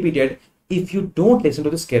again be repeated if you don't listen to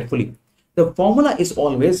this carefully. The formula is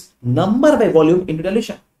always number by volume into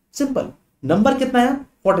dilution. Simple. Number कितना है?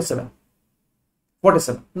 47.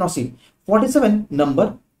 47. Now see, 47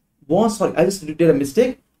 number was for, I just did a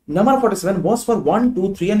mistake. Number 47 was for 1,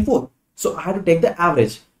 2, 3, and 4. So I had to take the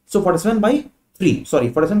average. So 47 by 3. Sorry,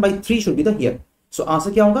 47 by 3 should be the here. So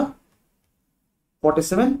answer क्या होगा?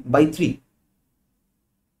 47 by 3.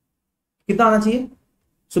 कितना आना चाहिए?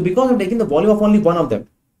 So because I'm taking the volume of only one of them,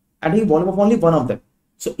 I'm taking volume of only one of them.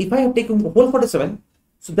 So if I have taken the whole 47,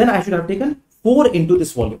 so then I should have taken 4 into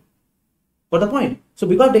this volume. Got the point? So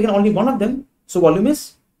because I've taken only one of them, so volume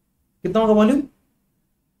is, कितना होगा volume?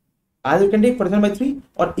 Either you can take 47 by 3,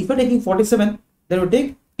 or if you're taking 47, then you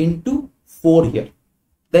take into 4 here.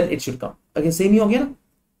 Then it should come. Again, same ही हो गया ना?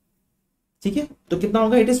 ठीक है? तो कितना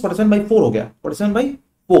होगा? It is 47 by 4 हो गया. 47 by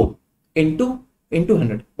 4 into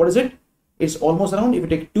 100. What is it? It's almost around, if you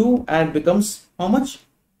take 2 and it becomes how much?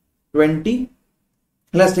 20.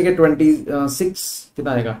 Let's take it 26.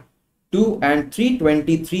 कितना आएगा? 2 and 3,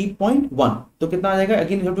 23.1. तो कितना आ जाएगा?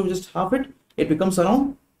 Again, you have to just half it. It becomes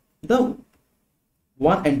around the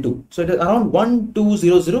 1 and 2. So it is around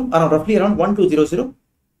 1200, roughly around 1200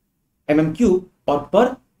 mm cube or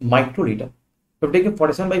per microliter. So take it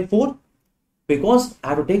 47 by 4 because I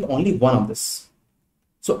have to take only one of this.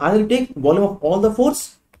 So I will take volume of all the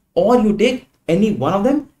 4s or you take any one of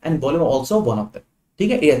them and volume also one of them.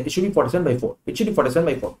 ठीक है? Yes, it should be 47/4. It should be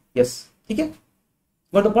 47/4. Yes. ठीक है?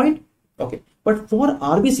 Got the point? Okay. But for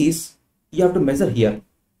RBCs, you have to measure here.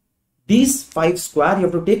 These 5 square you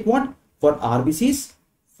have to take what? For RBCs,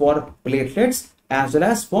 for platelets, as well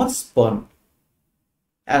as for sperm.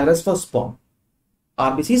 As well as for sperm.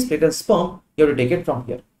 RBCs, platelets, sperm, you have to take it from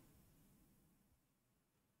here.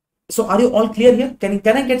 So are you all clear here? Can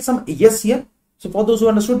I get some yes here? So for those who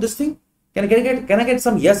understood this thing, can I get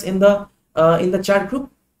some yes in the chat group?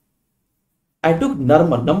 I took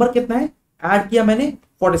number कितना है? Add किया मैंने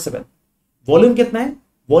 47. Volume कितना है?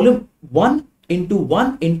 Volume 1 into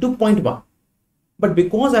 1 into 0.1. But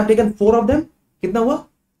because I have taken 4 of them, कितना हुआ?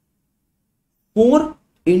 4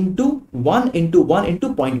 into 1 into 1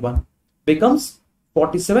 into 0.1 becomes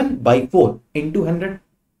 47/4 into 100.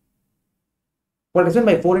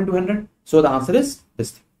 47/4 into 100. So the answer is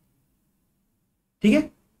this thing. ठीक है?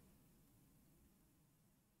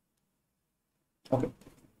 Okay.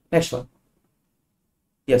 Next one.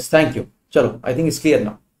 Yes, thank you. Chalo, I think it's clear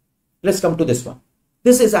now. Let's come to this one.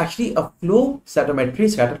 This is actually a flow cytometry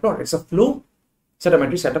scatter plot. It's a flow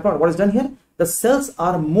cytometry scatter plot. What is done here? The cells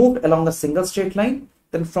are moved along a single straight line.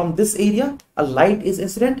 Then from this area, a light is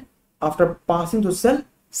incident. After passing through cell,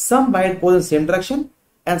 some light goes in same direction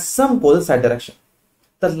and some goes in side direction.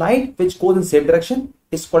 The light which goes in same direction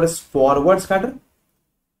is called as forward scatter.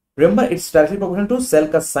 Remember, it's directly proportional to cell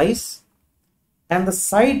ka size, and the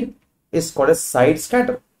side is called as side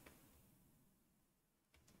scatter,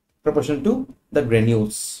 proportional to the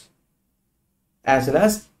granules as well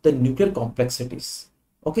as the nuclear complexities.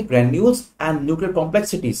 Okay, granules and nuclear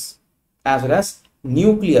complexities as well as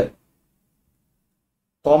nuclear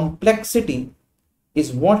complexity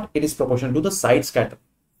is what it is proportional to the side scatter.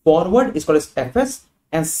 Forward is called as FS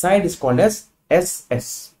and side is called as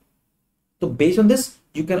SS. So based on this,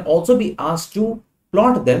 you can also be asked to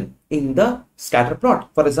plot them in the scatter plot.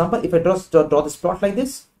 For example, if I draw this plot like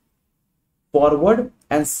this, forward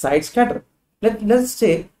and side scatter. Let's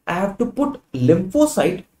say I have to put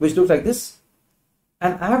lymphocyte which looks like this,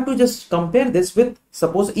 and I have to just compare this with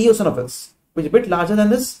suppose eosinophils, which is a bit larger than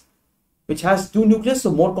this, which has 2 nucleus,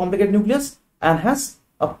 so more complicated nucleus, and has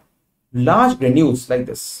a large granules like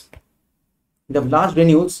this. You have large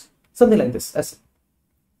granules, something like this.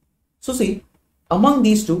 So see, among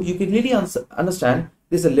these two, you can really understand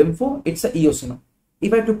this is a lympho, it's a eosinophil.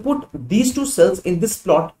 If I have to put these two cells in this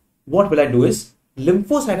plot, what will I do is,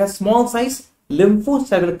 lymphocyte has small size,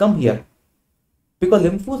 lymphocyte will come here. Because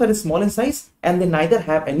lymphocyte is small in size and they neither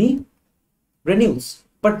have any granules.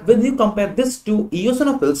 But when you compare this to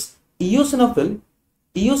eosinophils, eosinophil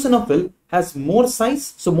has more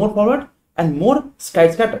size, so more forward, and more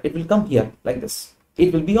side scatter. It will come here like this.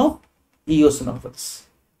 It will be of eosinophils.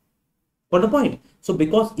 Got the point? So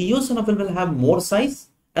because eosinophil will have more size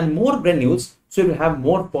and more granules, so it will have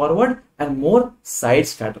more forward and more side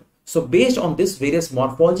scatter. So based on this, various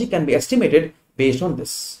morphology can be estimated based on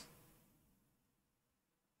this.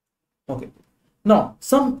 Okay. Now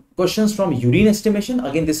some questions from urine estimation.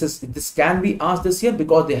 Again, this can be asked this year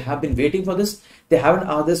because they have been waiting for this. They haven't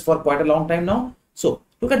asked this for quite a long time now. So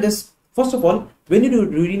look at this. First of all, when you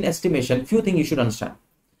do urine estimation, few things you should understand.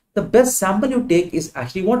 The best sample you take is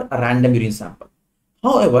actually what? A random urine sample.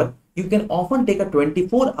 However, you can often take a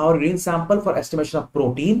 24-hour urine sample for estimation of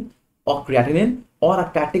protein or creatinine or a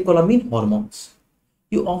catecholamine hormones.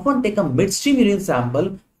 You often take a midstream urine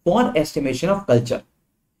sample for estimation of culture.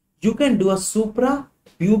 You can do a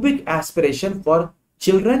suprapubic aspiration for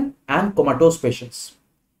children and comatose patients.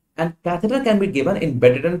 And catheter can be given in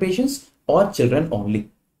bedridden patients or children only.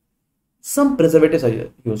 Some preservatives are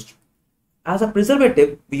used. As a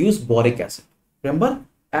preservative, we use boric acid. Remember,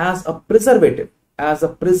 as a preservative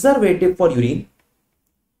for urine,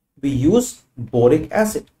 we use boric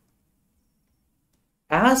acid.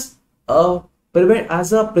 As a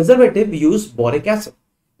preservative, we use boric acid.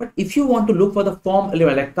 But if you want to look for the form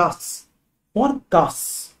element like casts, for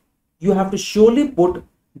casts, you have to surely put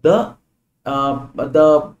the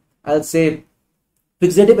I'll say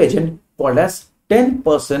fixative agent called as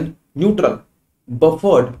 10% neutral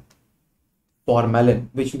buffered formalin,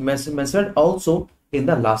 which we mentioned also in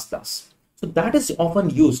the last class. So that is often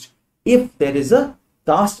used if there is a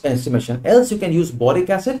cast estimation. Else you can use boric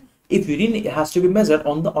acid if urine has to be measured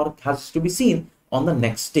on the or has to be seen on the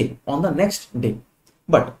next day.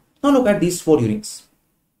 But now look at these 4 urines.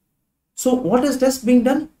 So what is test being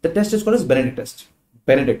done? The test is called as Benedict test.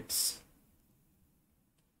 Benedict's.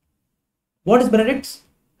 What is Benedict's?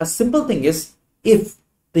 A simple thing is, if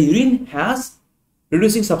the urine has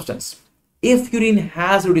reducing substance. If urine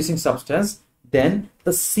has reducing substance, then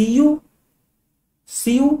the Cu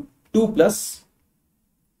Cu2 plus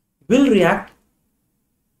will react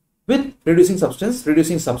with reducing substance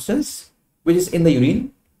which is in the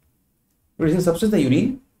urine,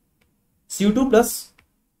 Cu2 plus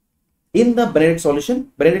in the Benedict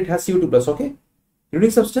solution. Benedict has Cu2 plus, okay.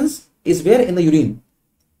 Reducing substance is where? In the urine,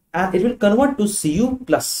 and it will convert to Cu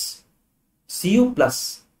plus.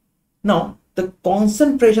 Now the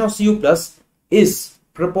concentration of Cu plus is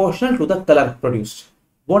proportional to the color produced.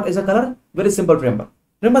 What is the color? Very simple to remember.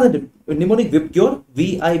 Remember the mnemonic Vibgyor,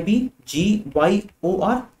 VIBGYOR,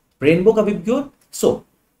 rainbow का Vibgyor. So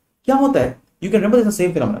क्या होता है? You can remember the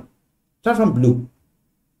same phenomenon. Start from blue.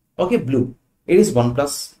 Okay, blue. It is 1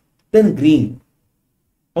 plus. Then green.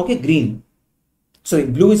 Okay, green. Sorry,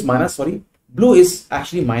 blue is minus. Sorry, blue is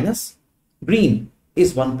actually minus. Green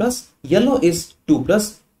is 1 plus. Yellow is 2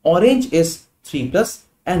 plus. Orange is 3 plus.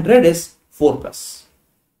 And red is 4 plus.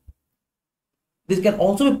 This can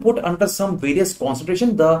also be put under some various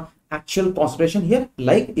concentration. The actual concentration here,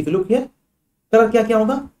 like if you look here, color क्या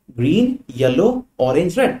होगा? Green, yellow,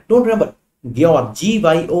 orange, red. Don't remember. Gyor,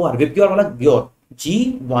 G-Y-O-R. Vibgyor वाला Gyor,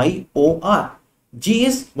 G-Y-O-R. G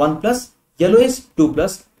is 1 plus, yellow is 2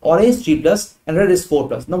 plus, orange 3 plus, and red is 4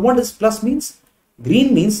 plus. Now what this plus means?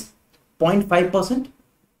 Green means 0.5%,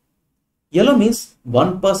 yellow means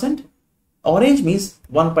 1%, orange means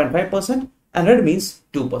 1.5%, and red means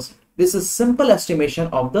 2%. This is simple estimation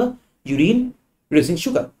of the urine reducing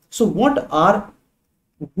sugar. So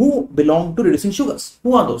who belong to reducing sugars?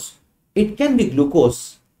 Who are those? It can be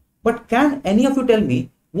glucose. But can any of you tell me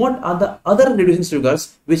what are the other reducing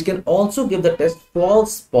sugars which can also give the test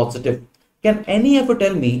false positive? Can any of you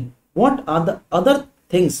tell me what are the other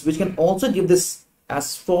things which can also give this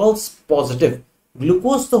as false positive?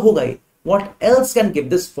 Glucose to hoga hi. What else can give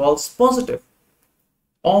this false positive?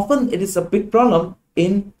 Often it is a big problem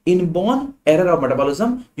in inborn error of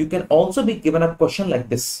metabolism. You can also be given a question like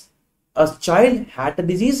this. A child had a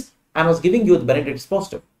disease and was giving you the Benedict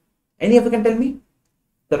positive. Any of you can tell me?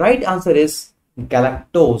 The right answer is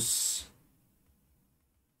galactose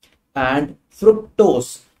and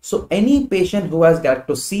fructose. So any patient who has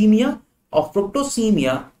galactosemia or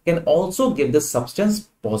fructosemia can also give this substance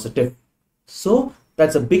positive. So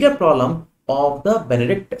that's a bigger problem of the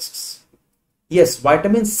Benedict tests. Yes,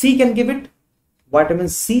 vitamin C can give it. Vitamin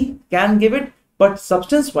C can give it, but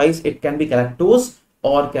substance wise it can be galactose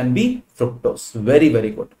or can be fructose. Very,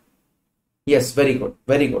 very good. Yes, very good.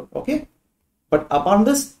 Very good. Okay. But upon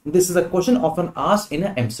this is a question often asked in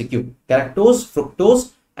an MCQ. Galactose,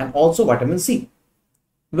 fructose, and also vitamin C.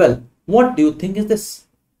 Well, what do you think is this?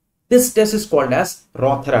 This test is called as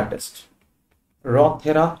Rothera test.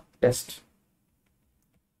 Rothera test.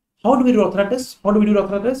 How do we do Rothera test? What we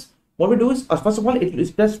do is, first of all, it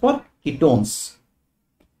is test for ketones.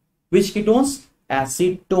 Which ketones?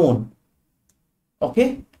 Acetone.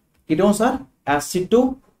 Okay. Ketones are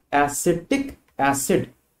acetic acid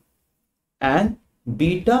and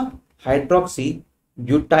beta hydroxy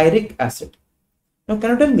butyric acid. Now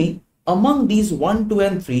can you tell me among these 1, 2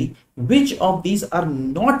 and 3 which of these are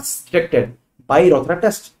not detected by Rothera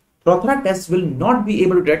test? Rothera test will not be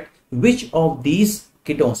able to detect which of these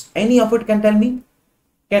ketones. Any of it can tell me?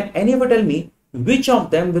 Can any of it tell me which of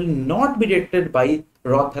them will not be detected by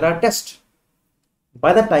Rothera test?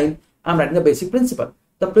 By the time I'm writing the basic principle.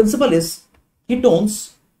 The principle is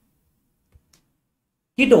ketones,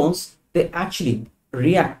 they actually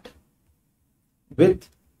react with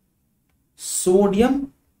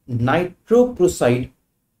sodium nitroprusside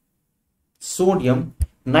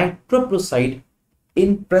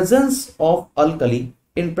in presence of alkali.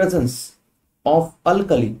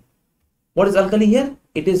 What is alkali here?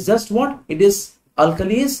 It is just what? It is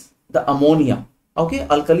alkali is the ammonia. Okay,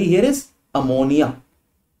 alkali here is ammonia.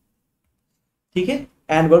 Okay,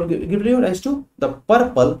 and what will give you rise to the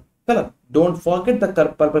purple color. Don't forget the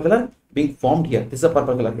purple color being formed here. This is a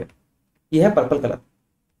purple color here. You have purple color.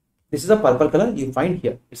 This is a purple color you find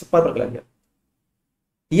here. It's a purple color here.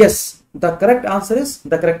 Yes, the correct answer is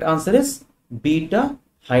beta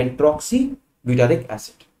hydroxy butyric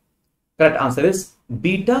acid. Correct answer is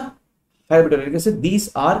beta hydroxy butyric acid.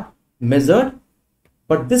 These are measured,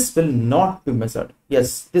 but this will not be measured.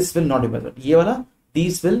 Yes, this will not be measured.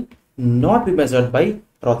 These will not be measured by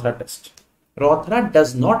Rothera test. Rothera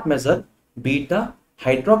does not measure beta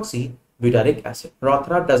hydroxy butyric acid.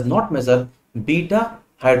 Rothera does not measure beta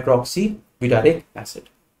hydroxy butyric acid.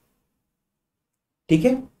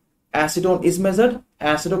 Okay? Acetone is measured,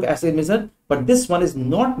 acetic acid is measured, but this one is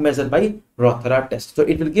not measured by Rothera test. So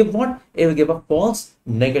it will give what? It will give a false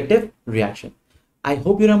negative reaction. I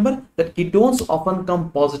hope you remember that ketones often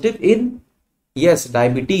come positive in, yes,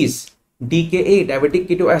 diabetes. DKA, diabetic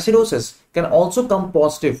ketoacidosis, can also come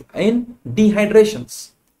positive in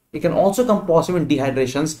dehydrations. It can also come positive in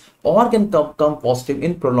dehydrations, or can come positive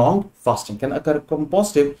in prolonged fasting. Can come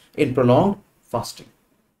positive in prolonged fasting.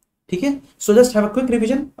 Okay? So just have a quick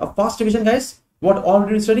revision, a fast revision, guys. What all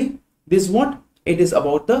did we study? This is what it is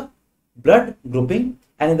about the blood grouping,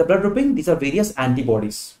 and in the blood grouping, these are various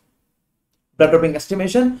antibodies. Blood grouping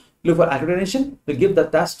estimation, look for aggregation, will give the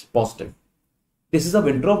test positive. This is a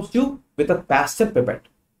Winthrop's tube with a Pasteur pipette.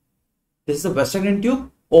 This is a Western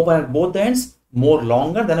tube, open at both ends, more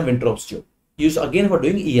longer than a Winthrop's tube. Used again for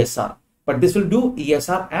doing ESR, but this will do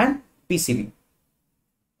ESR and PCV.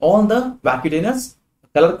 On the vacutainers,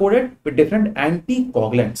 color coded with different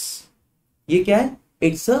anticoagulants. ये क्या है?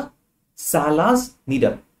 It's a Salah's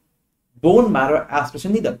needle, bone marrow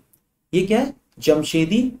aspiration needle. ये क्या है?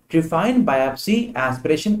 Jamshedi trephine biopsy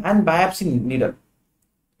aspiration and biopsy needle.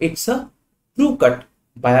 It's a true cut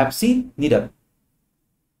biopsy needle.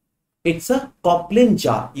 It's a Coplin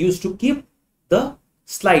jar used to keep the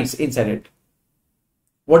slides inside it.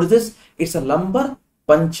 What is this? It's a lumbar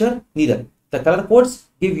puncture needle. The color codes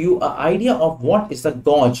give you an idea of what is the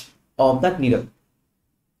gauge of that needle.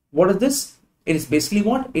 What is this? It is basically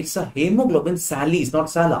what? It's a hemoglobin Sally's, not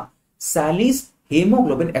Salah. Sally's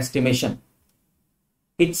hemoglobin estimation.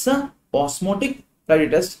 It's a osmotic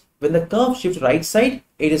fluid test. When the curve shifts right side,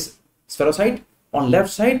 it is spherocyte. On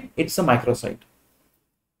left side, it's a microcyte.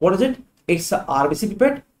 What is it? It's a RBC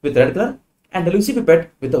pipette with red color and WBC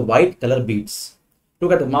pipette with the white color beads.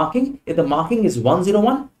 Look at the marking. If the marking is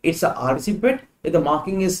 101, it's a RBC pipette. If the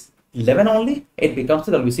marking is 11 only, it becomes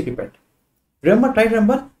the WBC pipette. Remember, try to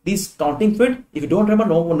remember these counting fluid. If you don't remember,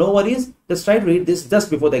 no worries. Just try to read this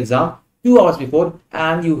just before the exam, 2 hours before,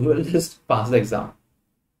 and you will just pass the exam.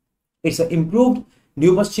 It's an improved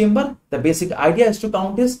Neubauer chamber. The basic idea is to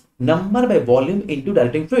count is number by volume into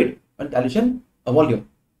diluting fluid and dilution volume.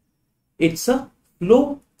 It's a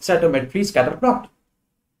flow cytometry scatter plot.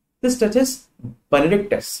 This touches Benedict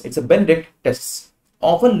tests. It's a Benedict tests.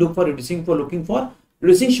 Often looking for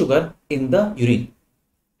reducing sugar in the urine.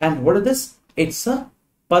 And what is this? It's a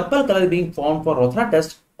purple color being formed for Rothera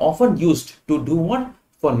test, often used to do what?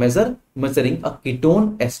 For measuring a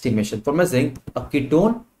ketone estimation.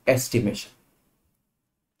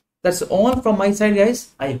 That's all from my side,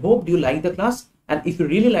 guys. I hope you like the class, and if you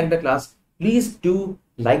really like the class, please do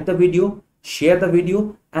like the video, share the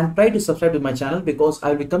video, and try to subscribe to my channel, because I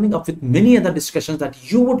will be coming up with many other discussions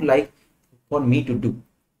that you would like for me to do.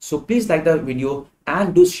 So please like the video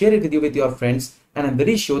and do share it with your friends, and I'm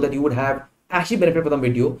very sure that you would have actually benefit from the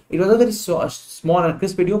video. It was a very small and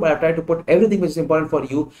crisp video, but I've tried to put everything which is important for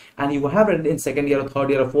you, and you have read it in second year or third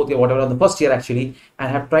year or fourth year, whatever, on the first year actually,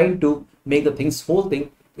 and have tried to make the whole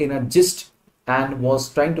thing in a gist, and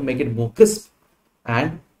was trying to make it more crisp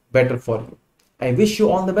and better for you. I wish you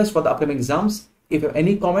all the best for the upcoming exams. If you have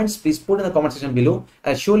any comments, please put in the comment section below.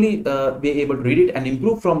 I'll surely be able to read it and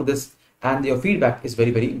improve from this, and your feedback is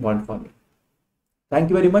very, very important for me. Thank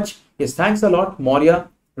you very much. Yes, thanks a lot, Maurya,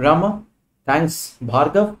 Rama. Thanks,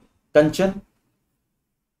 Bhargav, Kanchan,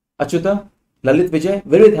 Achyuta, Lalit, Vijay.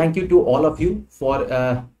 Very thank you to all of you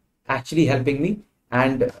for actually helping me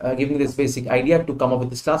and giving this basic idea to come up with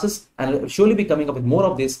these classes. And I'll surely be coming up with more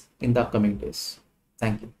of this in the upcoming days.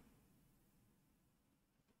 Thank you.